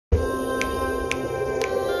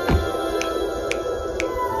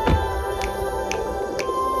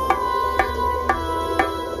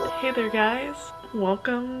there guys,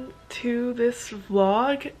 welcome to this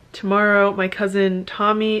vlog. Tomorrow my cousin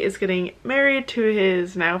Tommy is getting married to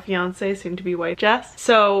his now fiance, soon to be wife Jess.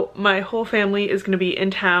 So my whole family is going to be in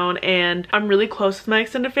town and I'm really close with my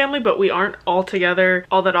extended family, but we aren't all together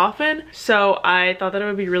all that often. So I thought that it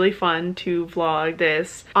would be really fun to vlog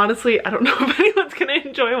this. Honestly, I don't know if anyone's going to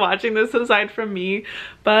enjoy watching this aside from me,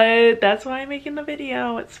 but that's why I'm making the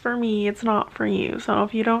video. It's for me, it's not for you. So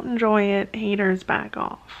if you don't enjoy it, haters, back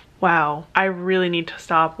off. Wow, I really need to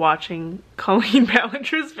stop watching Colleen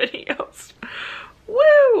Ballinger's videos.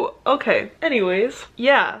 Woo! Okay, anyways,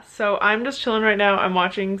 yeah, so I'm just chilling right now. I'm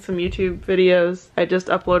watching some YouTube videos. I just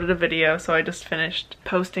uploaded a video, so I just finished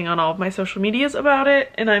posting on all of my social medias about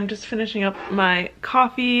it, and I'm just finishing up my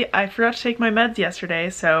coffee. I forgot to take my meds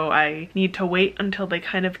yesterday, so I need to wait until they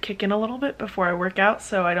kind of kick in a little bit before I work out,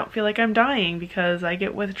 so I don't feel like I'm dying, because I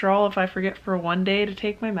get withdrawal if I forget for one day to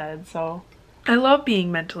take my meds, so I love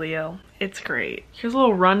being mentally ill. It's great. Here's a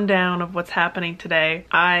little rundown of what's happening today.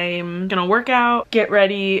 I'm gonna work out, get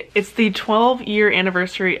ready. It's the 12-year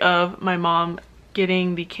anniversary of my mom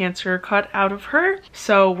getting the cancer cut out of her.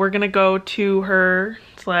 So we're gonna go to her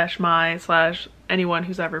 / anyone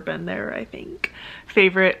who's ever been there, I think,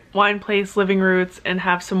 favorite wine place, Living Roots, and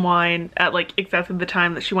have some wine at like exactly the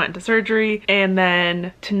time that she went into surgery. And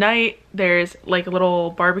then tonight there's like a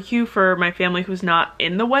little barbecue for my family who's not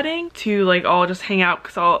in the wedding to like all just hang out,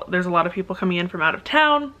 because there's a lot of people coming in from out of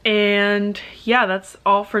town. And yeah, that's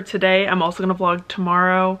all for today. I'm also gonna vlog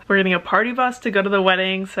tomorrow. We're getting a party bus to go to the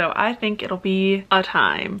wedding, so I think it'll be a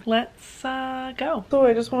time. Let's go. So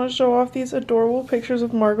I just want to show off these adorable pictures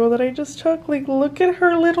of Margot that I just took. Like, look at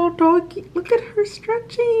her little doggy. Look at her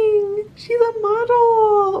stretching. She's a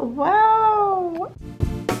model. Wow.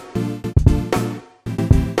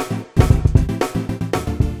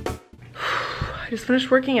 I just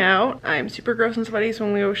finished working out. I'm super gross and sweaty, so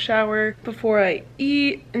I'm gonna go shower before I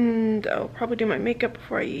eat, and I'll probably do my makeup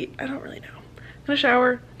before I eat. I don't really know. I'm gonna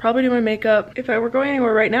shower, probably do my makeup. If I were going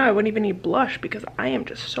anywhere right now, I wouldn't even need blush because I am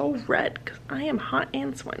just so red because I am hot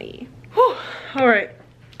and sweaty. Whew. All right,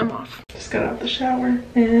 I'm off. Just got out of the shower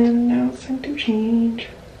and now it's time to change.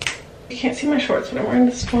 You can't see my shorts, but I'm wearing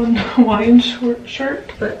this fun Hawaiian short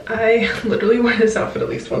shirt. But I literally wear this outfit at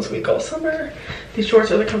least once a week all summer. These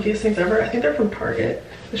shorts are the comfiest things ever. I think they're from Target.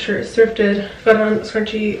 The shirt is thrifted. Got on a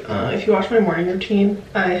scrunchie. If you watch my morning routine,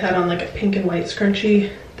 I had on like a pink and white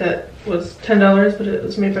scrunchie that was $10, but it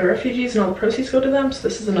was made by refugees and all the proceeds go to them. So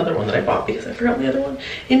this is another one that I bought because I forgot my other one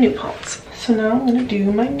in New Paltz. So now I'm gonna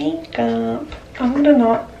do my makeup. I'm gonna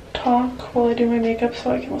not talk while I do my makeup so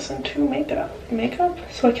I can listen to makeup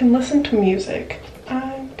so I can listen to music.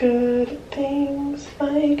 I'm good at things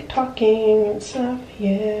like talking and stuff,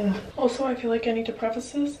 yeah. Also, I feel like I need to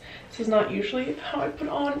preface this. This is not usually how I put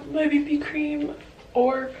on my BB cream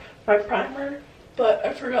or my primer, but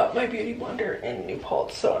I forgot my beauty blender in New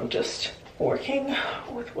Paltz, so I'm just working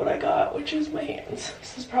with what I got, which is my hands.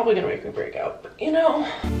 This is probably gonna make me break out, but you know.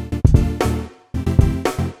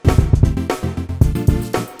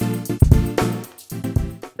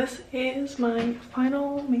 This is my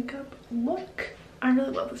final makeup look. I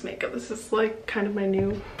really love this makeup. This is like kind of my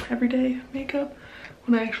new everyday makeup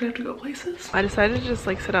when I actually have to go places. I decided to just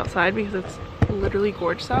like sit outside because it's literally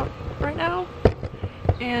gorgeous out right now.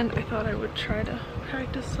 And I thought I would try to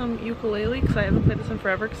practice some ukulele because I haven't played this in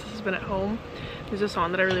forever because this has been at home. There's a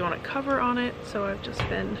song that I really want to cover on it, so I've just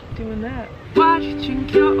been doing that. Watch you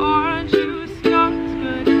drink your orange juice, you're as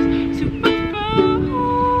good as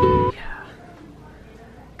superfood. Yeah,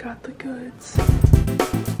 got the goods.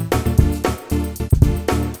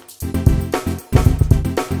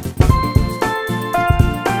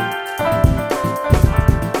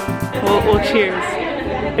 Well, cheers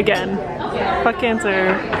again. Fuck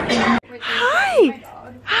cancer. Hi!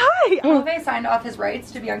 Hi! Olave signed off his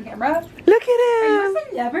rights to be on camera. Look at him! Are you a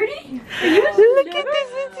celebrity? Look at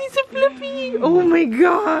this, he's so fluffy! Oh my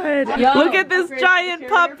god! Yo, look at this giant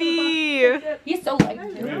puppy! He's so light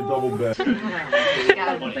too. Double bet.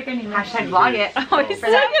 Hashtag vlog it. Oh, he's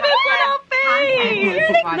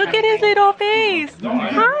Look at his little face! Look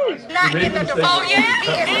at his little face!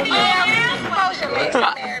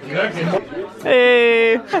 Hi!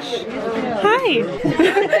 Hey! Hi!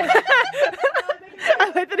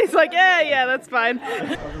 I like that he's like, yeah, that's fine.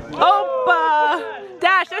 Opa!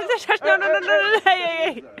 Dash! No,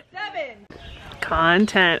 hey!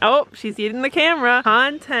 Content. Oh, she's eating the camera.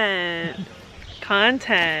 Content.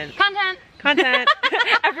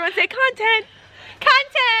 Everyone say content.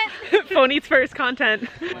 Phone eats first. Content.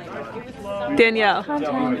 Danielle.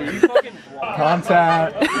 Content.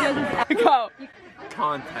 Go.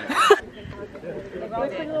 Content.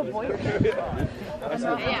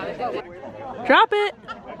 Drop it.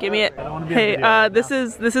 Give me it. Hey, this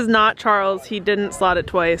is not Charles. He didn't slot it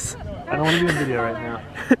twice. I don't want to be in video right now.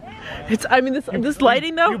 I mean, this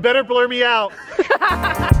lighting though. You better blur me out.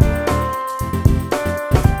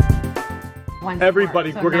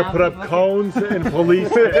 Everybody, we're gonna put up cones and police.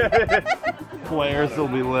 Flares will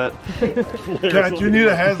be lit. Cat, you need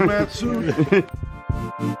a hazmat suit?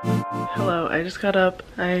 Hello, I just got up.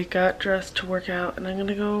 I got dressed to work out and I'm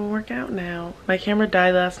gonna go work out now. My camera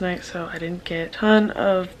died last night, so I didn't get a ton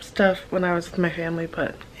of stuff when I was with my family,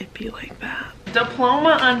 but it'd be like that.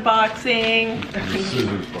 Diploma unboxing.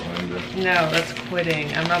 Scissors behind you. No, that's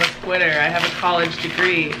quitting. I'm not a quitter. I have a college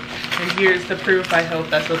degree. And here's the proof. I hope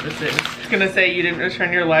that's what this is. It's gonna say you didn't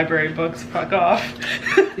return your library books. Fuck off.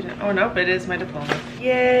 Oh, nope, it is my diploma.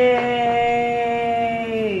 Yay!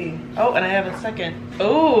 Oh, and I have a second.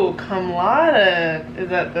 Oh, cum laude.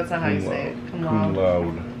 That's not how you say it. Cum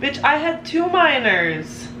laude. Bitch, I had 2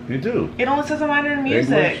 minors. You do? It only says a minor in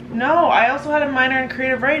music. English? No, I also had a minor in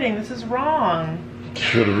creative writing. This is wrong.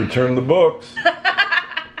 Should have returned the books.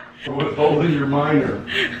 Withholding your minor.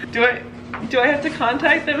 Do I have to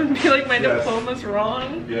contact them and be like, my Yes. diploma's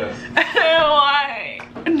wrong? Yes. Why?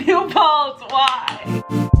 New balls, why?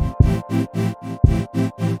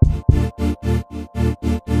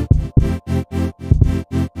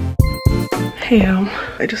 Hey,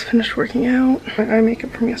 I just finished working out. My eye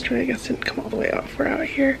makeup from yesterday, I guess, didn't come all the way off. We're out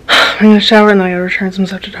here. I'm gonna shower and then I gotta return some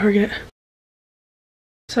stuff to Target.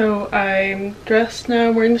 So I'm dressed now,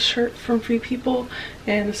 wearing the shirt from Free People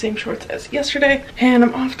and the same shorts as yesterday. And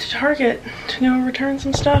I'm off to Target to go return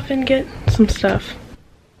some stuff and get some stuff.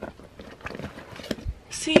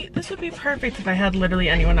 See, this would be perfect if I had literally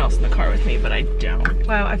anyone else in the car with me, but I don't.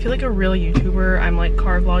 Wow, I feel like a real YouTuber. I'm like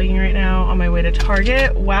car vlogging right now on my way to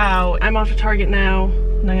Target. Wow, I'm off to Target now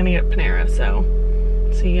and I'm gonna get Panera, so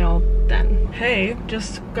see y'all then. Hey,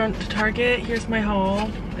 just gone to Target. Here's my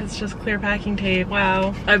haul. It's just clear packing tape.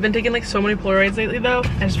 Wow. I've been taking like so many Polaroids lately though.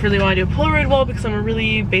 I just really want to do a Polaroid wall because I'm a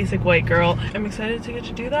really basic white girl. I'm excited to get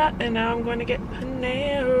to do that, and now I'm going to get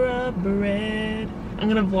Panera bread. I'm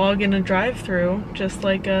gonna vlog in a drive-thru just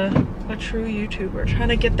like a true YouTuber. Trying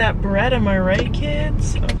to get that bread, am I right,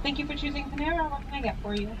 kids? Thank you for choosing Panera. What can I get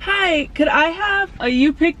for you? Hi, could I have a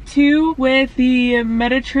you pick 2 with the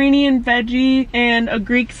Mediterranean veggie and a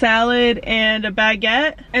Greek salad and a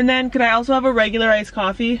baguette? And then could I also have a regular iced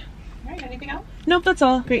coffee? Alright, anything else? Nope, that's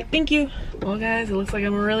all. Great, thank you. Well guys, it looks like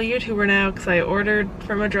I'm a real YouTuber now because I ordered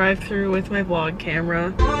from a drive-thru with my vlog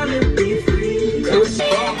camera.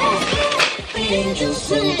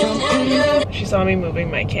 She saw me moving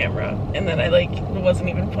my camera and then I wasn't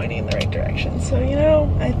even pointing in the right direction. So, you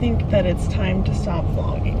know, I think that it's time to stop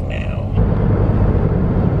vlogging now.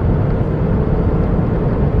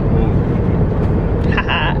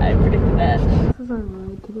 Haha, I predicted that. This is our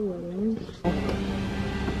ride to the wedding.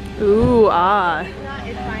 Ooh, ah.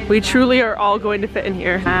 We truly are all going to fit in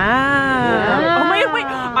here. Ah. Oh my god, wait.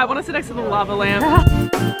 I want to sit next to the lava lamp.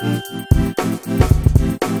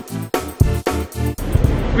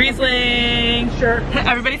 Riesling. Sure.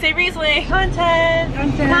 Everybody say Riesling. Content.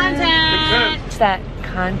 Content. It's that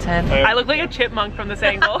content. I look like a chipmunk from this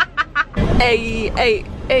angle. A,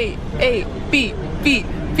 B, B, B,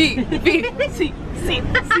 B, C, C,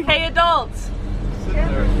 C. Hey adults.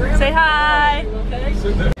 Say hi.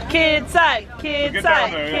 Kid side, kid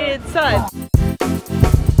side, kid side.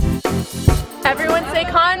 Everyone say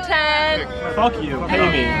content. Fuck you. Pay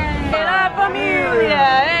me. Get up,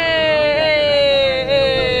 Amelia.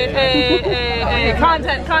 Hey,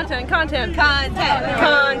 content, content, content, content,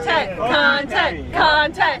 content, content,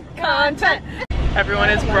 content, content. Everyone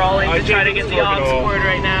is brawling to try to get the aux cord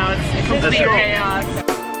right now. It's complete chaos.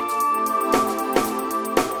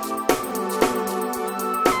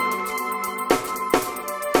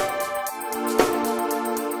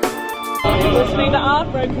 Listening to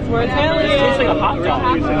opera because we're Italian. It's like a hot dog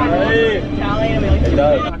music. Italian, we like to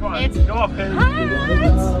It's Go off, baby.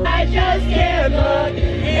 I just can't look.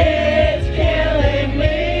 It's killing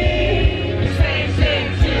me. Same,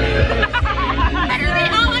 same, better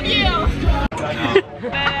than all of you.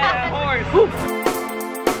 horse.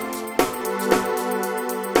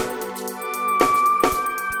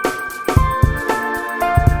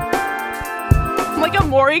 I'm like a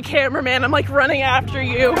Maury cameraman. I'm like running after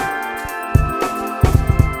you.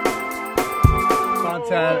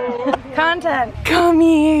 Content. Content. Come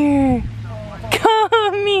here.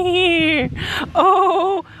 Come here.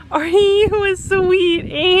 Oh, are you a sweet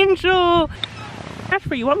angel?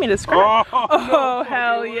 Casper, you want me to scratch? Oh,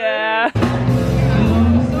 hell yeah.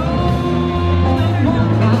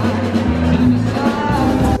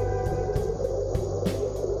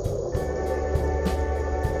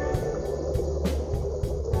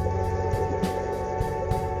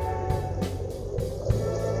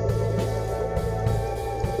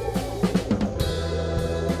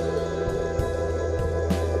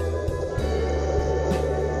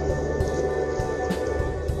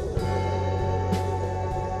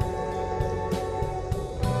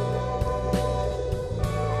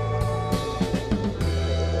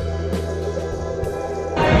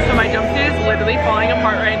 literally falling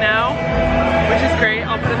apart right now, which is great.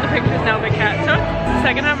 I'll put in the pictures now of the cat. So it's the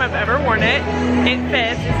second time I've ever worn it. It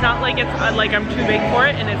fits. It's not like it's like I'm too big for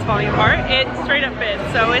it and it's falling apart. It straight up fits,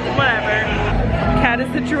 so it's whatever. Kat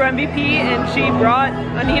is the true MVP and she brought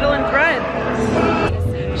a needle and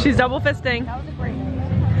thread. She's double fisting.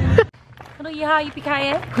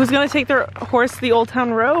 Who's gonna take their horse to the Old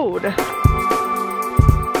Town Road?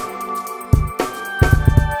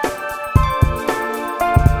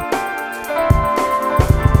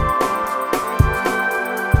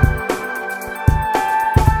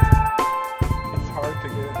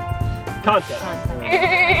 Content.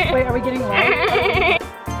 Wait, are we getting live?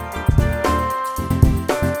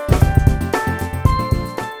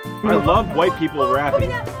 I love white people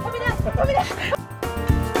rapping.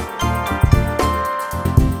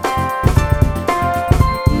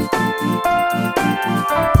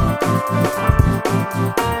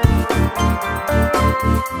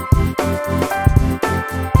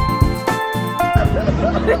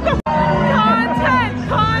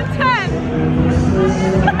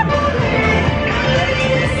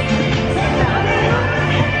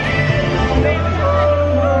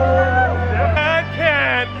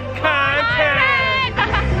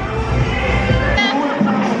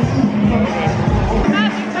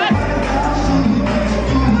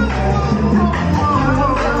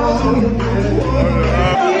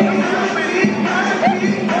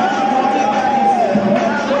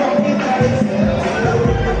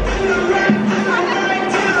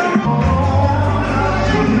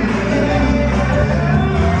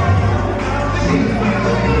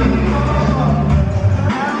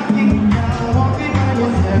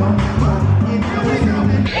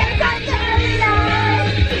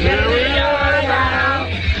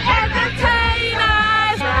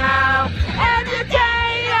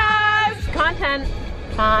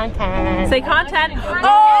 Content. Say content. Oh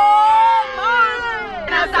my!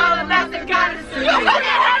 That's all the best and kind of sweet.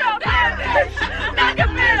 Knock a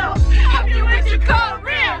middle. Help you with your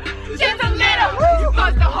career. Just a little. You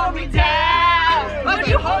supposed to hold me down, but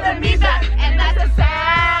you holding me back, and that's a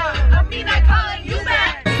sound of me not calling you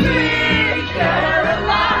back. Sweet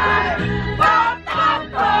Caroline.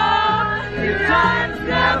 Your times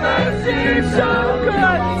never seem so good.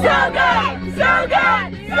 So good. So good.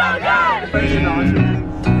 So good.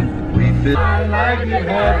 I like to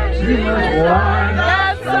have too much wine.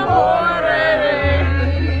 That's some water.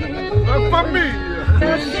 For me.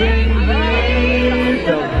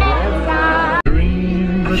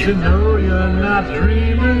 Dream, but you know you're not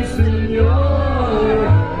dreaming, senor.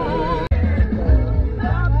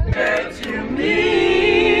 That you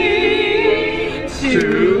mean to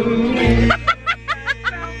me.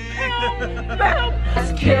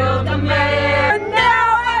 Let's kill the man. Now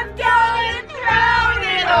I'm going thrown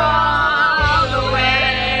it all the way.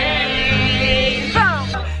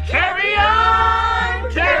 Carry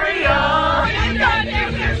on, carry on. You thought you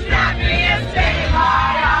could stop me and save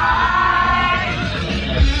my eyes.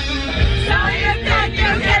 So you think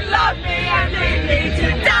you can love me and leave me to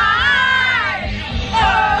die?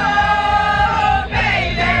 Oh,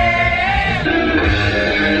 baby.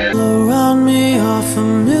 Around me are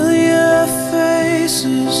familiar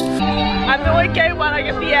faces. I'm the only gay one, I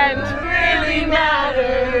get the end. Really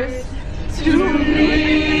matters to me.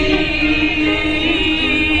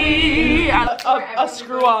 A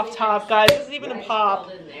screw off top, guys. This isn't even a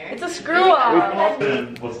pop. It's a screw off.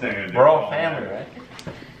 We're all family, right?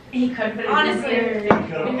 He could, but honestly,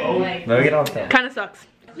 No, we get all that. Kind of sucks.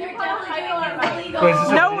 you're definitely illegal. Wait, is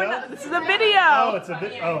this No, a we're video? not, this is a video. Oh, it's a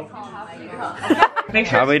bit. Oh. Make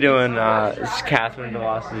sure How we doing? It's Catherine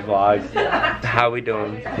DeLaus' vlog. How we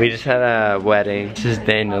doing? We just had a wedding. This is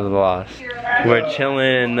Daniel DeLaus. We're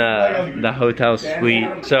chilling in the hotel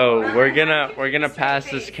suite. So we're gonna pass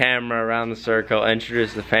this camera around the circle,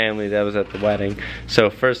 introduce the family that was at the wedding. So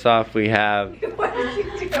first off, we have.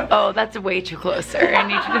 Oh, that's way too closer. I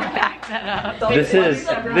need you to back that up. This is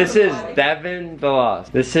Devin DeLaus.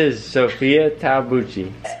 This is Sophia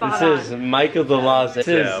Talbucci. This is Michael DeLaus. This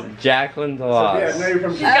is Jacqueline DeLaus.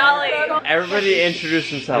 Scully. Everybody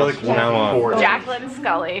introduce themselves from now on. Jacqueline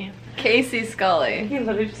Scully. Casey Scully. He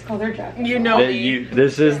literally just called her Jacqueline. you know me.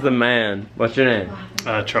 This is the man. What's your name?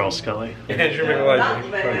 Charles Scully. Andrew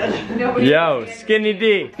McLeod. Yo, Skinny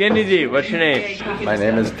D. Skinny D, what's your name? My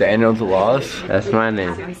name is Daniel DeLaus. That's my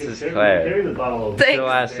name. This is Claire. What's your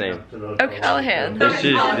last name? O'Callahan. This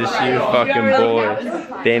you fucking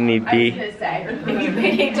boy, Danny D.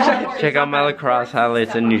 Check out my lacrosse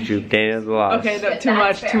highlights on YouTube, Daniel DeLaus. Okay, no, too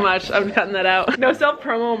much. I'm cutting that out. No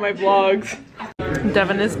self-promo on my vlogs.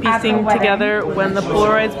 Devin is piecing together when the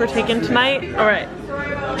Polaroids were taken tonight. Alright.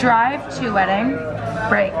 Drive to wedding.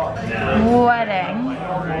 Break. Wedding.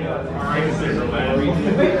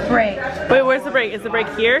 Break. Wait, where's the break? Is the break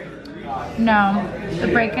here? No, the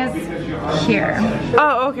break is here.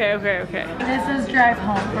 Oh, okay, okay, okay. This is drive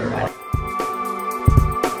home from wedding.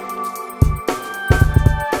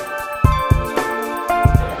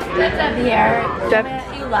 That's up here. Coming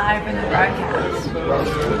at you live in the broadcast.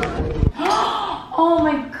 Oh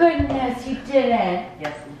my goodness, you did it.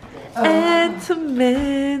 Yes.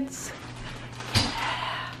 Intimates.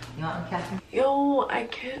 You want one, Catherine? Yo, I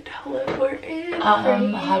can't tell if we're in.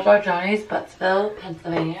 Hot Dog Johnny's, Buttsville,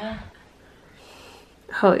 Pennsylvania.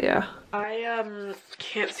 Hell yeah. I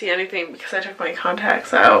can't see anything because I took my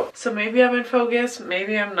contacts out. So maybe I'm in focus,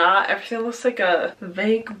 maybe I'm not. Everything looks like a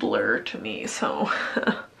vague blur to me, so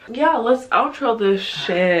yeah, let's outro this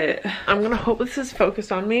shit. I'm gonna hope this is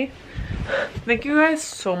focused on me. Thank you guys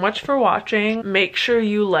so much for watching. Make sure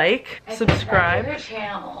you like, subscribe.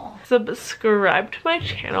 Subscribe to my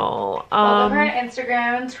channel. Follow her on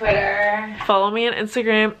Instagram and Twitter. Follow me on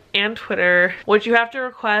Instagram and Twitter, which you have to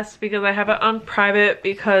request because I have it on private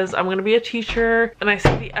because I'm gonna be a teacher and I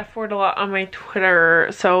say the F word a lot on my Twitter.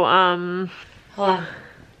 So hold on.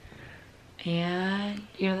 And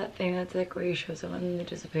you know that thing that's like where you show someone and they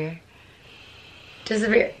disappear?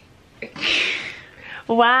 Disappear.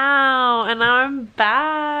 Wow, and now I'm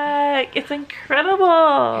back. It's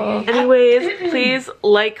incredible. Anyways, please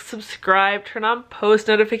like, subscribe, turn on post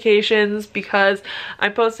notifications because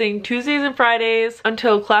I'm posting Tuesdays and Fridays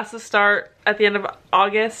until classes start at the end of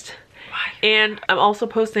August. And I'm also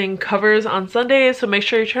posting covers on Sundays, so make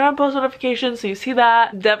sure you turn on post notifications so you see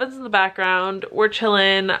that. Devin's in the background. We're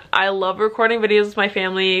chilling. I love recording videos with my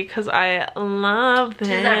family because I love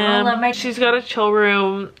them. She's got a chill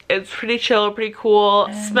room. It's pretty chill, pretty cool.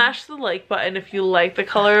 Smash the like button if you like the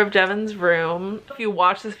color of Devin's room. If you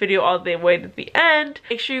watch this video all the way to the end,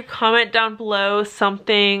 make sure you comment down below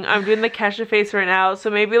something. I'm doing the Kesha face right now, so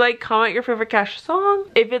maybe like comment your favorite Kesha song.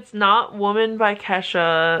 If it's not Woman by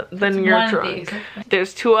Kesha, then you're drunk.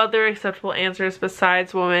 There's 2 other acceptable answers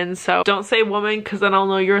besides Woman, so don't say Woman because then I'll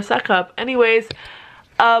know you're a suck up. Anyways,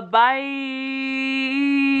 bye.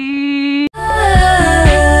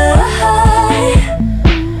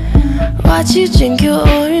 Watch you drink your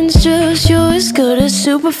orange juice. You're as good as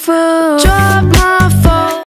superfruit. Drop my phone.